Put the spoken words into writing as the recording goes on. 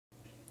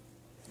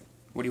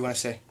What do you want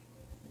to say?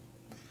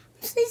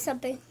 Say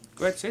something.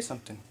 Go ahead, say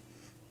something.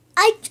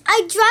 I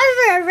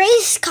drive a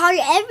race car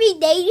every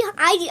day.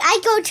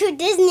 I go to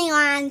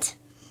Disneyland.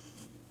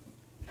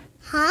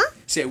 Huh?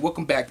 Say,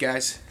 welcome back,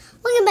 guys.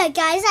 Welcome back,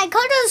 guys. I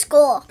go to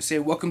school. Say,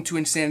 welcome to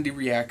Insanity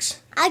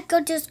Reacts. I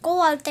go to school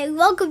all day.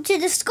 Welcome to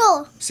the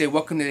school. Say,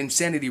 welcome to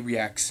Insanity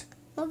Reacts.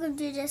 Welcome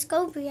to the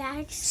school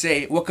reacts.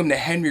 Say, welcome to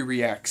Henry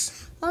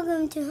Reacts.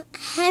 Welcome to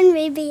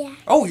Henry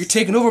reacts. Oh, you're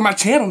taking over my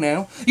channel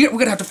now. Yeah, we're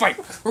gonna have to fight.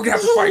 We're gonna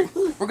have to fight.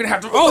 We're gonna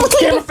have to. Oh, the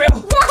camera fell.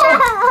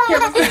 Oh,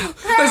 camera fell.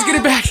 Let's get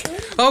it back.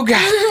 Oh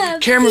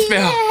God, camera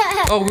fell.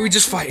 Oh, we were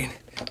just fighting.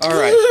 All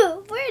right.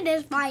 We're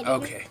just fighting.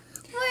 Okay.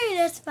 We're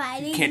just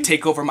fighting. Can't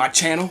take over my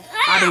channel.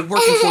 I've been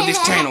working for this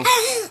channel.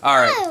 All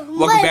right.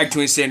 Welcome back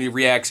to Insanity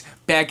Reacts.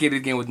 Back at it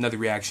again with another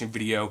reaction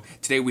video.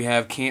 Today we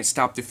have "Can't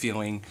Stop the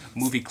Feeling"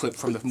 movie clip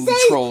from the movie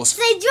Trolls.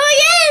 Say Julian.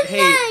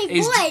 Hey,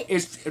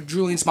 it's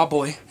Julian's my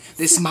boy.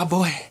 This is my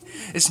boy.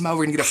 This is my.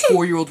 We're gonna get a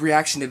 4-year-old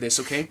reaction to this.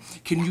 Okay?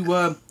 Can you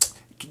I've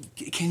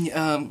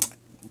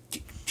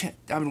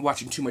been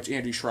watching too much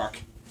Andy Schrock.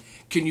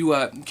 Can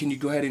you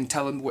go ahead and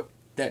tell him what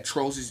that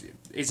Trolls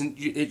isn't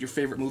it your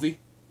favorite movie?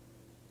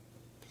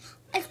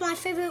 It's my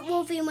favorite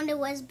movie when it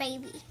was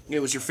baby. It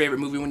was your favorite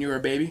movie when you were a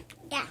baby?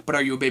 Yeah. But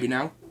are you a baby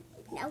now?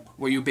 No.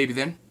 Were you a baby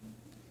then?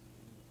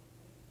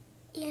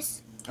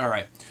 Yes. All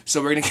right.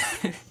 So we're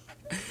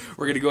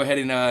gonna go ahead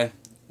and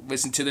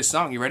listen to this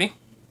song. You ready?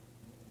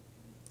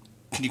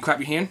 Can you clap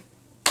your hand?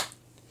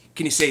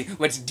 Can you say,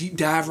 "Let's deep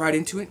dive right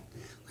into it"?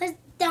 Let's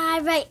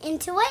dive right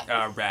into it.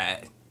 All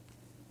right.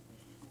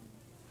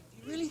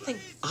 You really think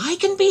I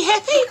can be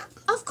happy?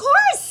 Of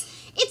course!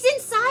 It's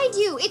inside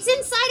you. It's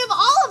inside of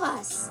all of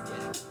us.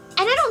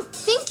 And I don't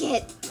think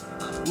it.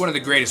 One of the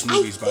greatest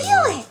movies, by the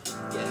I way.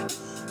 feel it.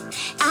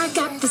 I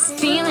got this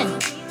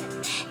feeling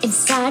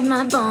inside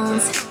my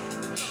bones.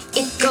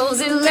 It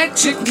goes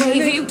electric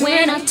wavy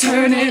when I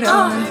turn it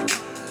on.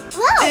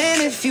 Whoa.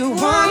 And if you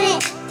want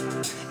it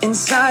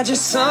inside your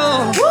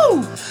soul,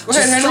 woo!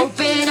 Just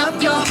open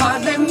up your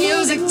heart, let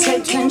music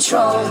take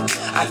control.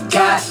 I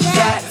got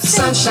that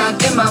sunshine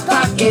in my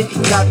pocket,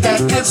 got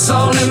that good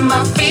soul in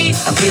my feet.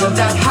 I feel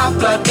that hot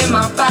blood in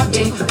my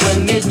body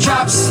when it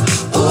drops.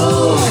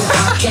 Ooh,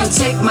 I can't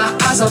take my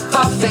eyes off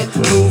of it,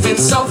 moving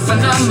so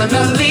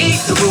phenomenally.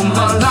 The room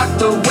unlocked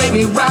the way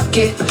we rock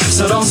it,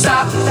 so don't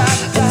stop.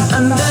 And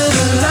under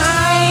the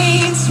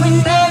lights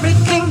when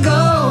everything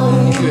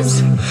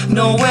goes,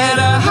 nowhere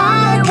to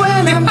hide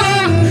when I'm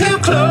in you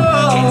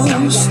close.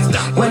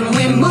 When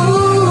we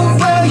move,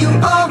 well you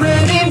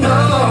already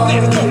know.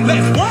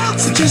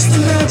 So just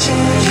imagine,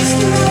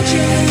 I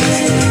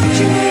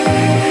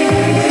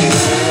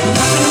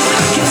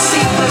can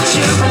see what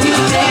you when you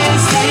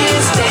dance,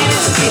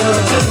 feel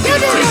the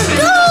good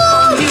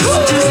feeling.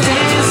 Just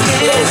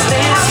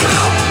dance.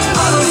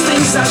 All those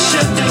things I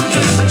shouldn't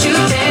do, but you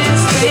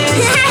dance.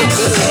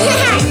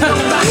 Ain't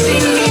nobody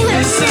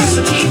listen,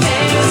 so keep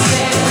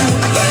dancing.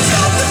 I can't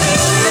stop the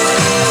feeling.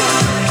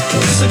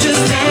 So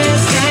just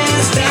dance.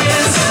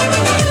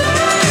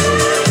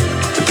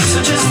 So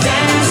just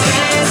dance.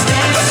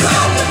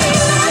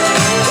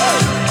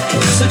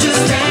 So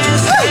just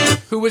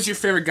dance. Who was your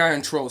favorite guy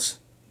on Trolls?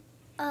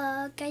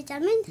 Guy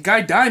Diamond.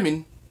 Guy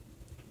Diamond.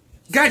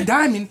 Guy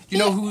Diamond. You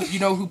know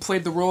who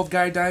played the role of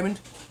Guy Diamond?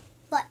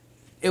 What?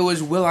 It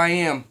was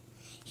will.i.am.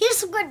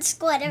 Here's a good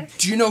splitter.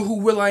 Do you know who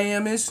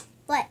will.i.am is?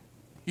 What?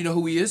 You know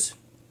who he is?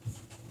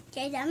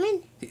 Guy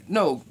Diamond.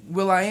 No,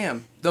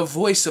 will.i.am, the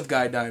voice of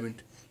Guy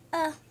Diamond.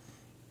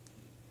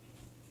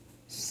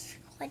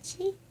 What's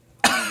he?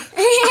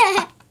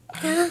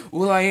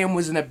 will.i.am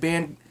was in a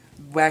band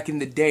back in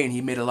the day, and he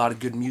made a lot of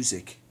good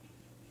music.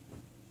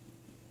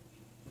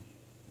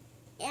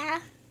 Yeah.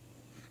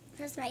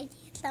 That's my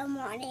teeth in the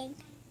morning.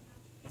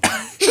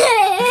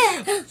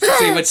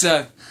 Say, let's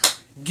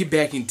get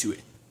back into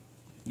it.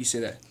 You say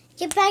that.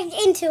 Get back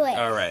into it.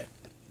 All right.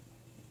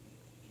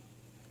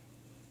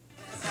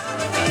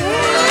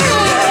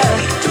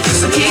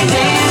 So keep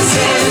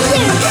dancing.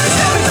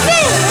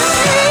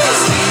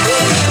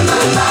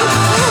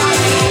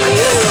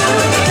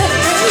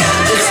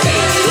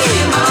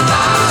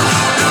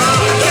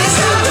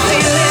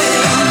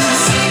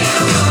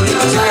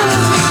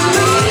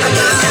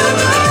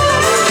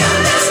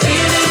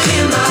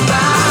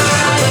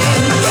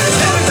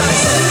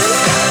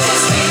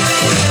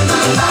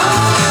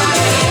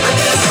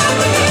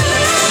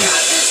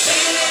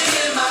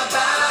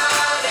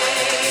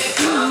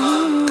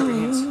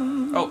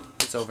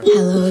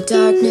 Hello,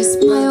 darkness,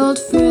 my old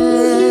friend.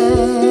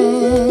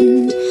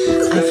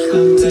 I've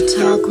come to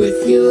talk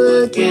with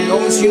you again.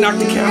 Oh, she knocked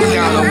the camera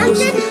down. I'm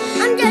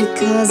done.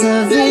 Because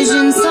a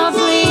vision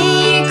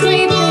softly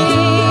creeping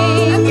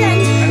I'm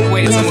done.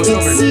 Wait, it's left almost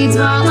its over. seeds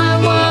while I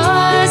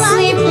was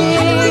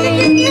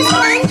sleeping. This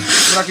one.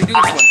 We're not gonna do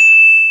this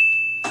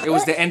one. It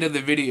was the end of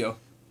the video.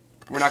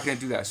 We're not gonna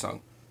do that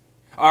song.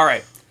 All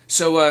right.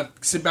 So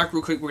sit back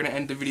real quick. We're gonna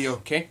end the video.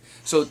 Okay.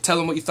 So tell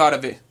them what you thought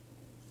of it.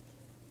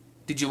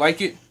 Did you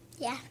like it?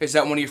 Yeah. Is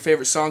that one of your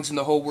favorite songs in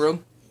the whole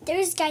world?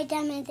 There's Guy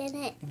Diamond in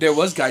it. There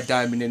was Guy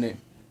Diamond in it.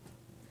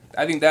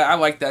 I think that I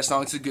like that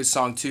song. It's a good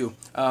song too.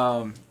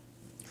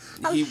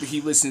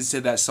 He listens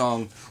to that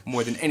song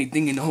more than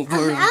anything in the whole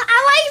world.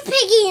 I like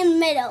Piggy in the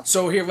middle.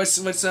 So here, let's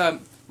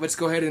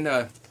go ahead and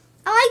I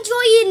like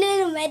Joy in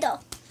the middle.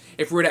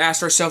 if we were to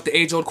ask ourselves the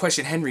age-old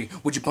question, Henry,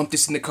 would you bump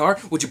this in the car?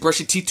 Would you brush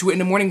your teeth to it in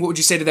the morning? What would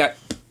you say to that?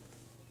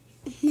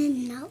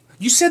 No.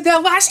 You said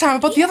that last time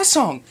about the other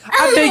song.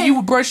 I bet you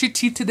would brush your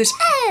teeth to this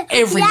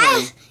every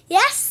morning.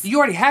 Yes. You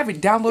already have it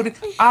downloaded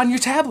on your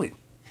tablet.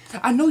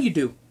 I know you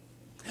do.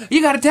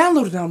 You got it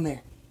downloaded on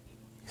there.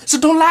 So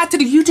don't lie to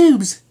the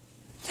YouTubes.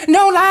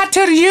 No lie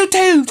to the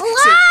YouTubes.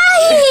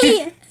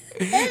 Why?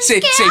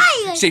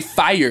 Say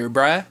fire,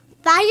 bruh.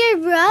 Fire,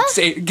 bro.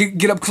 Say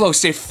get up close.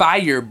 Say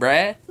fire,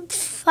 bruh.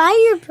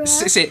 Fire, bro.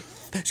 Say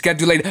just gotta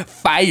do like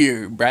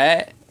fire,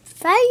 bruh.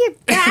 Fire,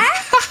 bro.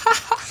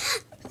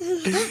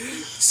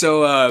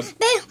 So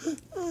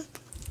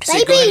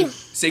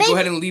go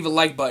ahead and leave a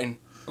like button.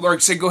 Or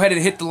say go ahead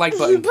and hit the like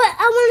button. But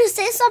I want to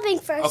say something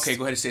first. Okay,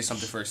 go ahead and say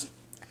something first.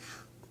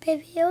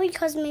 Baby Lily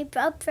calls me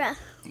bruh.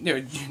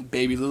 Yeah,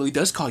 Baby Lily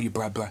does call you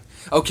bruh.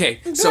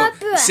 Okay, so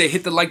Bruh. say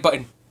hit the like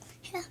button.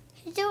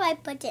 Hit the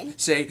like button.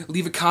 Say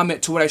leave a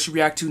comment to what I should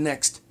react to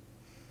next.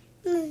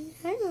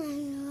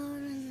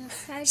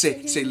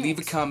 Say leave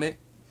a comment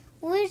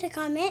Leave a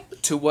comment.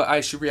 to what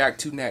I should react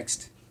to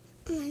next.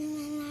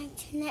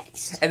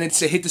 Next. And then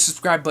say hit the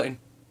subscribe button.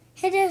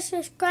 Hit the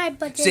subscribe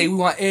button. Say we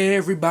want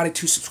everybody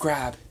to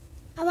subscribe.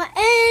 I want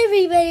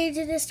everybody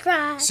to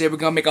subscribe. Say we're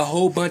gonna make a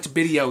whole bunch of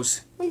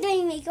videos. We're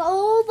going to make a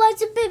whole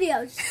bunch of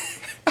videos.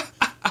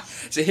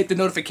 Say hit the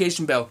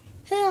notification bell.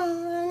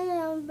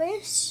 Bell.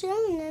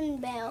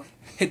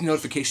 Hit the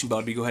notification bell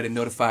to be go ahead and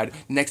notified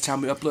next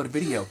time we upload a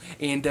video.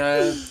 And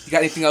you got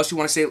anything else you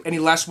want to say? Any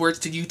last words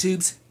to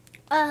YouTubes?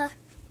 I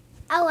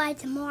like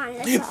them more on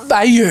this song.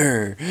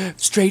 Fire!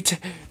 Straight.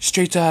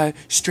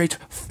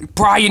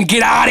 Brian,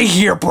 get out of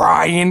here,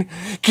 Brian!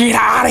 Get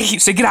out of here!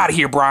 Say get out of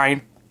here,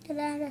 Brian! Get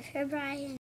out of here, Brian.